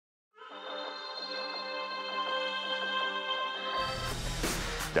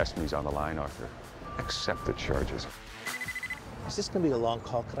Destiny's on the line, Arthur. Accept the charges. Is this going to be a long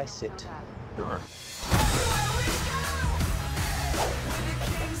call? Could I sit? Sure.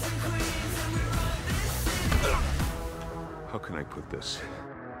 How can I put this?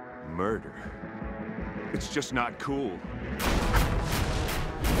 Murder. It's just not cool.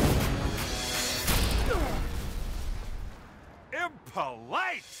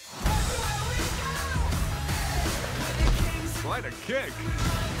 Impolite! Quite a kick.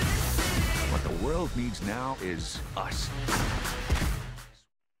 What the world needs now is us.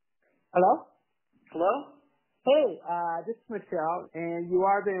 Hello? Hello? Hey, this is Michelle, and you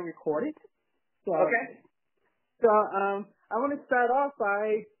are being recorded. So, Okay. So, I want to start off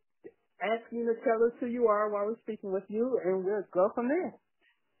by asking you to tell us who you are while we're speaking with you, and we'll go from there.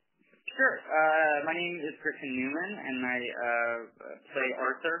 Sure. My name is Griffin Newman, and I play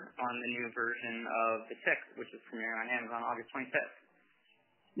Arthur on the new version of The Tick, which is premiering on Amazon August 25th.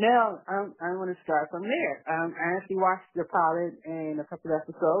 Now, I want to start from there. I actually watched the pilot and a couple of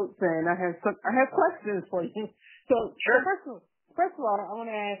episodes, and I have questions for you. So, Sure. First of all, I want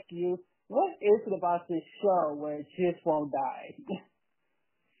to ask you, what is it about this show where it just won't die?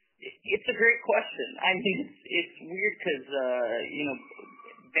 It's a great question. I mean, it's weird because,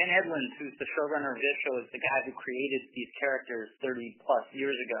 Ben Edlund, who's the showrunner of this show, is the guy who created these characters 30-plus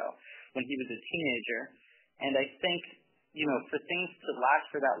years ago when he was a teenager. And I think, for things to last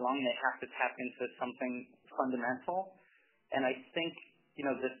for that long, they have to tap into something fundamental. And I think,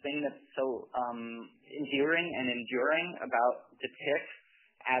 the thing that's so endearing and enduring about the Tick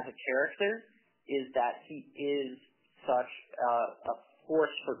as a character is that he is such a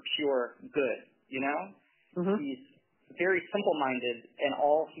force for pure good, Mm-hmm. He's very simple-minded, and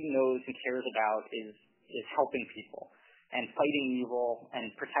all he knows and cares about is helping people and fighting evil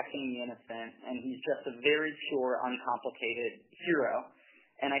and protecting the innocent, and he's just a very pure, uncomplicated hero.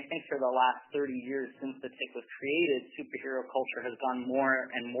 And I think for the last 30 years since The Tick was created, superhero culture has gone more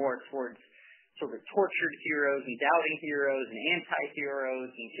and more towards sort of tortured heroes and doubting heroes and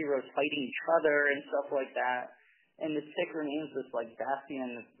anti-heroes and heroes fighting each other and stuff like that. And The Tick remains this,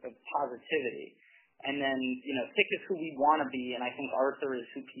 bastion of positivity. And then, Tick is who we want to be, and I think Arthur is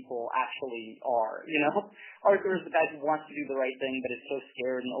who people actually are, Arthur is the guy who wants to do the right thing, but is so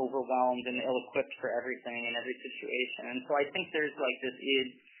scared and overwhelmed and ill-equipped for everything in every situation. And so I think there's, this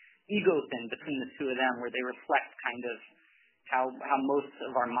ego thing between the two of them where they reflect kind of how most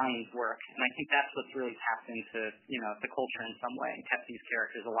of our minds work. And I think that's what's really tapped into, the culture in some way and kept these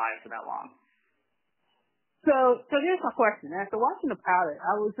characters alive for that long. So here's my question. After watching the pilot,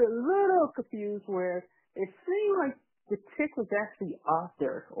 I was a little confused where it seemed like the Tick was actually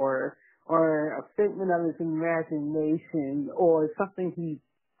Arthur or a figment of his imagination or something he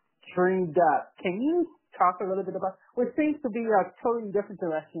dreamed up. Can you talk a little bit about what seems to be a totally different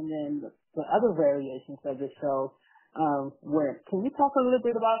direction than the other variations of the show went? Can you talk a little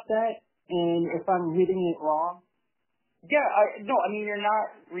bit about that? And if I'm reading it wrong? Yeah, you're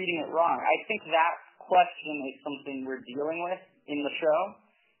not reading it wrong. I think that question is something we're dealing with in the show,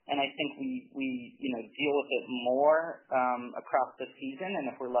 and I think we deal with it more across the season,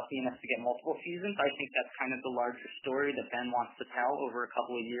 and if we're lucky enough to get multiple seasons, I think that's kind of the larger story that Ben wants to tell over a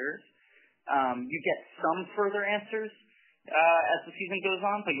couple of years. You get some further answers as the season goes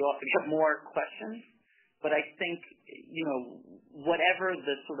on, but you also get more questions. But I think, whatever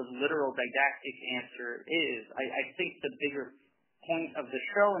the sort of literal didactic answer is, I think the bigger point of the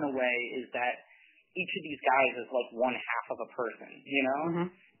show in a way is that each of these guys is like one half of a person,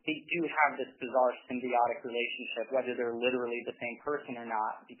 Mm-hmm. They do have this bizarre symbiotic relationship, whether they're literally the same person or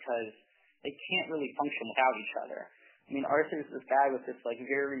not, because they can't really function without each other. I mean, Arthur's this guy with this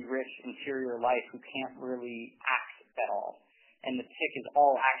very rich interior life who can't really act at all. And the Tick is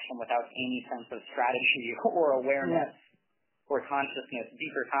all action without any sense of strategy or awareness or consciousness,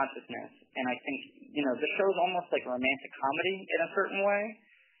 deeper consciousness. And I think, the show's almost like a romantic comedy in a certain way.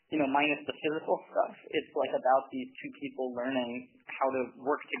 Minus the physical stuff. It's about these two people learning how to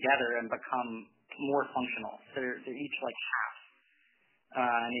work together and become more functional. They're each half,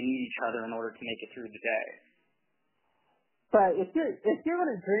 and they need each other in order to make it through the day. But if you're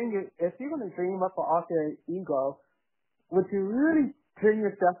gonna dream up an alter ego, would you really dream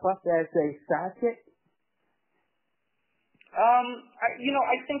yourself up as a sidekick?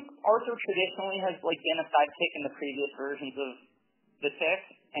 I think Arthur traditionally has been a sidekick in the previous versions of The Tick,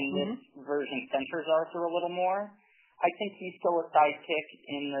 and this version centers Arthur a little more. I think he's still a sidekick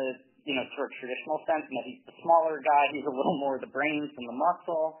in the, sort of traditional sense, and that he's the smaller guy, he's a little more the brains and the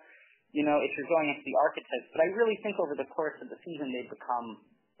muscle, if you're going into the archetypes. But I really think over the course of the season they become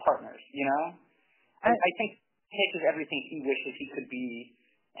partners, I think Tick is everything he wishes he could be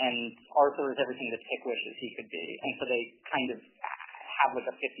and Arthur is everything that Tick wishes he could be. And so they kind of have like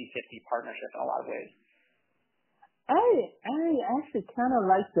a 50-50 partnership in a lot of ways. I actually kind of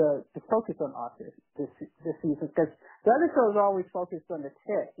like the focus on Arthur this season, because the other shows always focused on the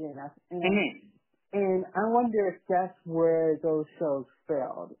Tick, you know. And I wonder if that's where those shows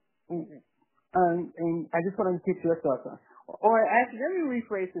failed. And I just want to get your thoughts on. Or actually, let me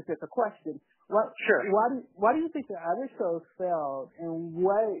rephrase this as a question. Sure. Why do you think the other shows failed, and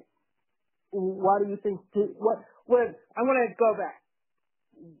why do you think? I'm going to go back.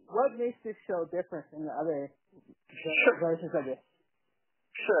 What makes this show different from the other versions of it?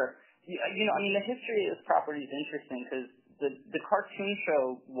 Sure. You know, I mean, the history of this property is interesting because the cartoon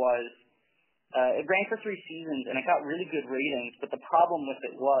show was. It ran for 3 seasons, and it got really good ratings, but the problem with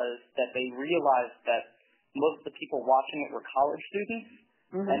it was that they realized that most of the people watching it were college students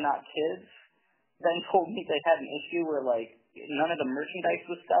and not kids. Then told me they had an issue where, like, none of the merchandise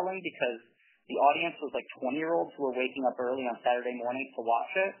was selling because the audience was, like, 20-year-olds who were waking up early on Saturday mornings to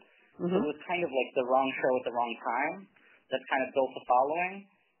watch it. So it was kind of like the wrong show at the wrong time. That's kind of built a following.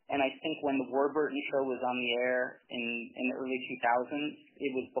 And I think when the Warburton show was on the air in the early 2000s,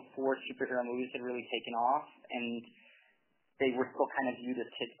 it was before superhero movies had really taken off, and they were still kind of viewed as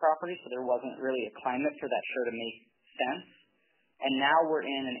kids' properties, so there wasn't really a climate for that show to make sense. And now we're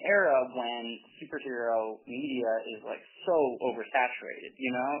in an era when superhero media is like so oversaturated,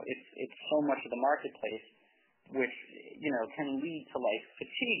 you know? It's so much of the marketplace, which, you know, can lead to like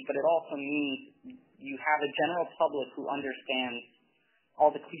fatigue, but it also means you have a general public who understands all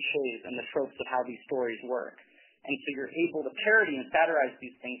the cliches and the tropes of how these stories work. And so you're able to parody and satirize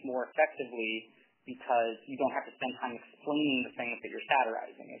these things more effectively because you don't have to spend time explaining the things that you're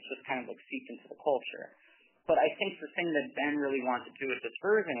satirizing. It's just kind of like seeped into the culture. But I think the thing that Ben really wanted to do with this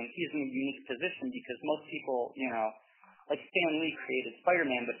version, and he's in a unique position because most people, you know, like Stan Lee created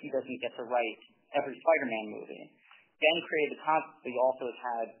Spider-Man, but he doesn't get to write every Spider-Man movie. Ben created the concept, but he also has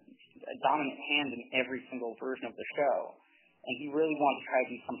had a dominant hand in every single version of the show. And he really wanted to try to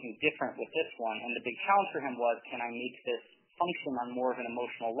do something different with this one. And the big challenge for him was, can I make this function on more of an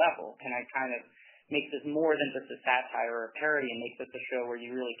emotional level? Can I kind of make this more than just a satire or a parody and make this a show where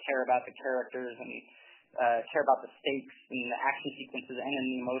you really care about the characters and care about the stakes and the action sequences and in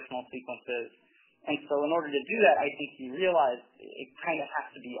the emotional sequences? And so in order to do that, I think he realized it kind of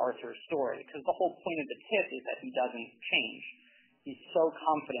has to be Arthur's story, because the whole point of the Tick is that he doesn't change. He's so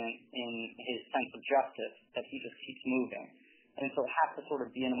confident in his sense of justice that he just keeps moving. And so it has to sort of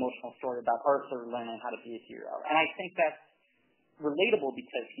be an emotional story about Arthur learning how to be a hero. And I think that's relatable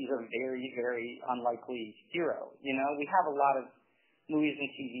because he's a very, very unlikely hero. You know, we have a lot of movies and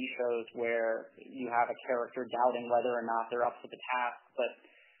TV shows where you have a character doubting whether or not they're up to the task. But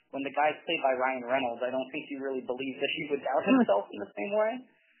when the guy's played by Ryan Reynolds, I don't think you really believe that he would doubt himself in the same way.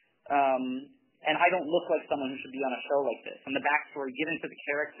 And I don't look like someone who should be on a show like this. And the backstory given to the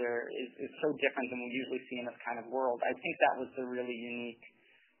character is so different than we usually see in this kind of world. I think that was the really unique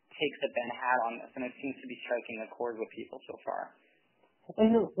take that Ben had on this, and it seems to be striking a chord with people so far.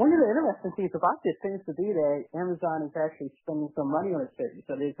 And one of the interesting things about this seems to be that Amazon is actually spending some money on the series.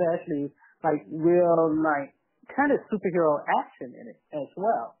 So there's actually like real, like, kind of superhero action in it as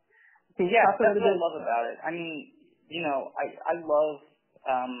well. Yeah, that's what I love about it. I mean, you know, I love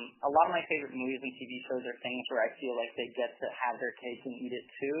a lot of my favorite movies and TV shows are things where I feel like they get to have their cake and eat it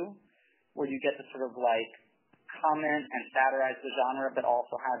too, where you get to sort of like comment and satirize the genre, but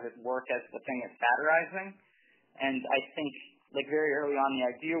also have it work as the thing it's satirizing. And I think, like, very early on, the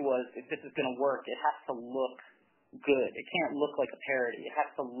idea was if this is going to work, it has to look good. It can't look like a parody. It has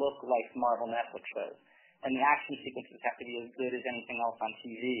to look like Marvel Netflix shows. And the action sequences have to be as good as anything else on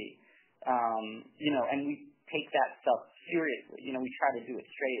TV. You know, and we take that stuff seriously. You know, we try to do it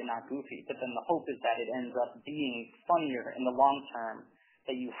straight and not goofy, but then the hope is that it ends up being funnier in the long term,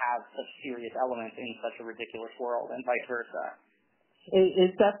 that you have such serious elements in such a ridiculous world, and vice versa.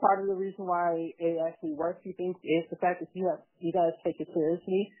 Is that part of the reason why it actually works, you think, is the fact that you guys take it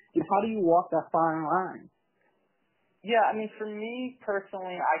seriously? And how do you walk that fine line? Yeah, I mean, for me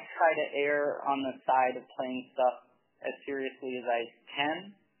personally, I try to err on the side of playing stuff as seriously as I can,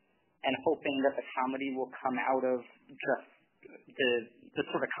 and hoping that the comedy will come out of just the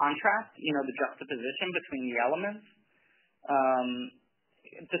sort of contrast, you know, the juxtaposition between the elements.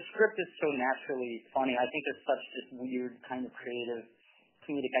 The script is so naturally funny. I think there's such just weird kind of creative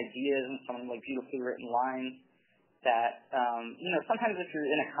comedic ideas and some like beautifully written lines that, you know, sometimes if you're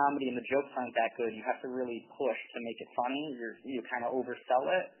in a comedy and the jokes aren't that good, you have to really push to make it funny. You kind of oversell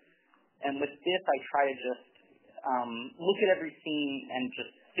it. And with this, I try to just look at every scene and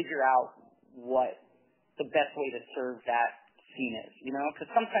just figure out what the best way to serve that scene is, you know? Because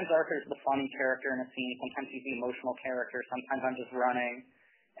sometimes Arthur is the funny character in a scene, sometimes he's the emotional character, sometimes I'm just running.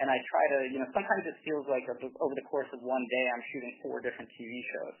 And I try to, you know, sometimes it feels like over the course of one day I'm shooting 4 different TV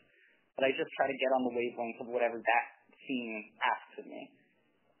shows. But I just try to get on the wavelength of whatever that scene asks of me.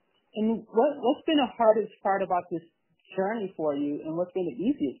 And what's been the hardest part about this journey for you, and what's been the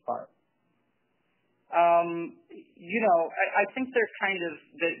easiest part? You know, I think there's kind of,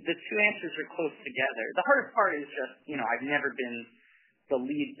 the two answers are close together. The hardest part is just, you know, I've never been the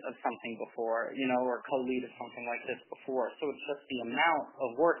lead of something before, you know, or co-lead of something like this before. So it's just the amount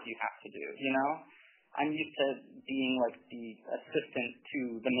of work you have to do, you know? I'm used to being like the assistant to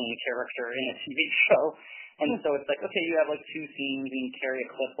the main character in a TV show. And so it's like, okay, you have like 2 scenes and you carry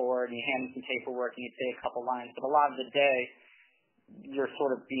a clipboard and you hand them some paperwork and you say a couple lines. But a lot of the day, you're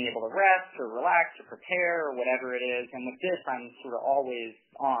sort of being able to rest or relax or prepare or whatever it is. And with this, I'm sort of always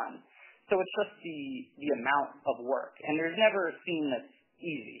on. So it's just the amount of work. And there's never a scene that's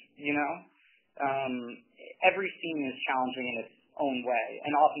easy, you know? Every scene is challenging in its own way,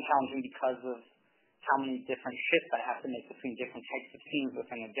 and often challenging because of how many different shifts I have to make between different types of scenes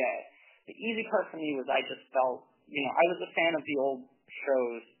within a day. The easy part for me was I just felt, you know, I was a fan of the old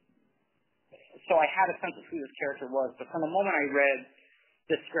shows, so I had a sense of who this character was, but from the moment I read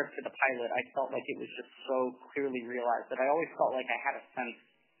the script for the pilot, I felt like it was just so clearly realized that I always felt like I had a sense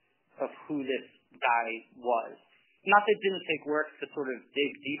of who this guy was. Not that it didn't take work to sort of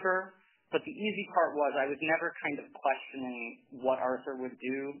dig deeper, but the easy part was I was never kind of questioning what Arthur would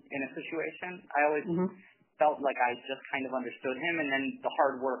do in a situation. I always felt like I just kind of understood him, and then the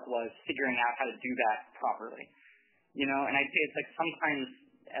hard work was figuring out how to do that properly. You know, and I'd say it's like sometimes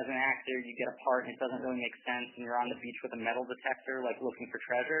as an actor you get a part and it doesn't really make sense and you're on the beach with a metal detector like looking for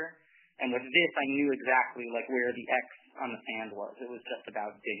treasure. And with this I knew exactly like where the X on the sand was. It was just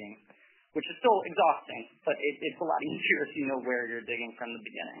about digging, which is still exhausting, but it's a lot easier if you know where you're digging from the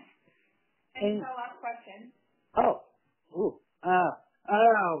beginning. And so last question. Oh. Ooh.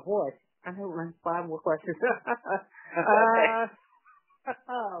 Boy. I have like 5 more questions.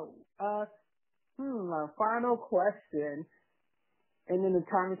 My final question, and then the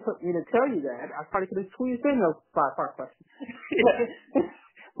time it took me to tell you that, I probably could have squeezed in those 5-part questions.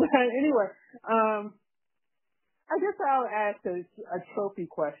 But anyway, I guess I'll ask a trophy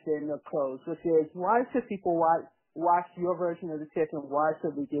question to close, which is, why should people watch your version of the tip, and why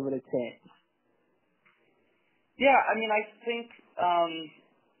should we give it a chance? Yeah, I mean, I think,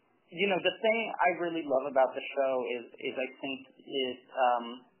 you know, the thing I really love about the show is I think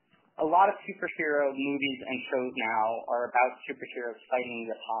a lot of superhero movies and shows now are about superheroes fighting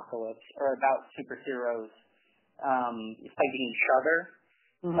the apocalypse, or about superheroes fighting each other.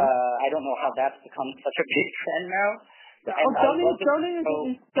 I don't know how that's become such a big trend now. Don't even get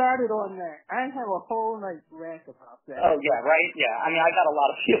me started on that. I have a whole rant about that. Oh yeah, right? Yeah. I mean, I got a lot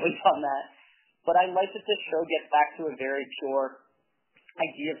of feelings on that. But I like that this show gets back to a very pure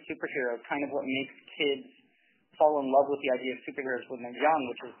idea of superheroes, kind of what makes kids fall in love with the idea of superheroes when they're young,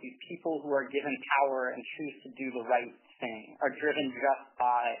 which is these people who are given power and choose to do the right thing, are driven just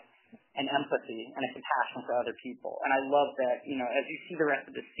by an empathy and a compassion for other people. And I love that, you know, as you see the rest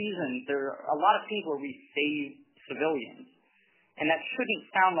of the season, there are a lot of scenes where we save civilians. And that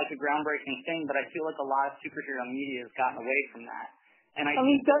shouldn't sound like a groundbreaking thing, but I feel like a lot of superhero media has gotten away from that. And I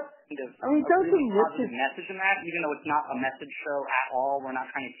think there's a really positive message in that, even though it's not a message show at all. We're not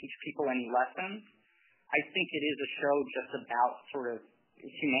trying to teach people any lessons. I think it is a show just about sort of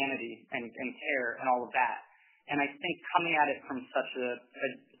humanity and care and all of that. And I think coming at it from such a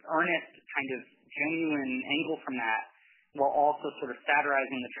earnest, kind of genuine angle from that, while also sort of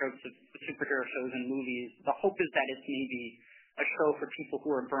satirizing the tropes of superhero shows and movies, the hope is that it's maybe a show for people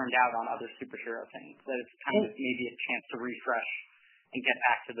who are burned out on other superhero things, that it's kind of maybe a chance to refresh and get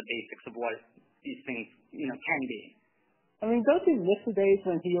back to the basics of what these things, you know, can be. I mean, don't you miss the days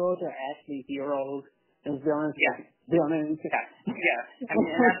when heroes are actually heroes and villains? Yeah. Villains. Yeah. I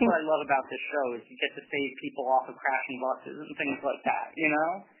mean, and that's what I love about this show is you get to save people off of crashing buses and things like that, you know?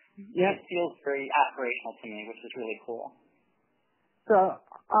 Yeah. It feels very aspirational to me, which is really cool. So,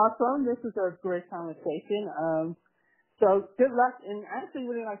 awesome. This is a great conversation. So good luck, and I actually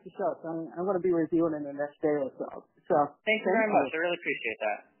really like the show, so I'm going to be reviewing it in the next day or so. So thank you very much. I really appreciate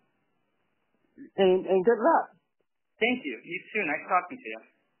that. And good luck. Thank you. You too. Nice talking to you.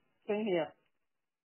 Same here.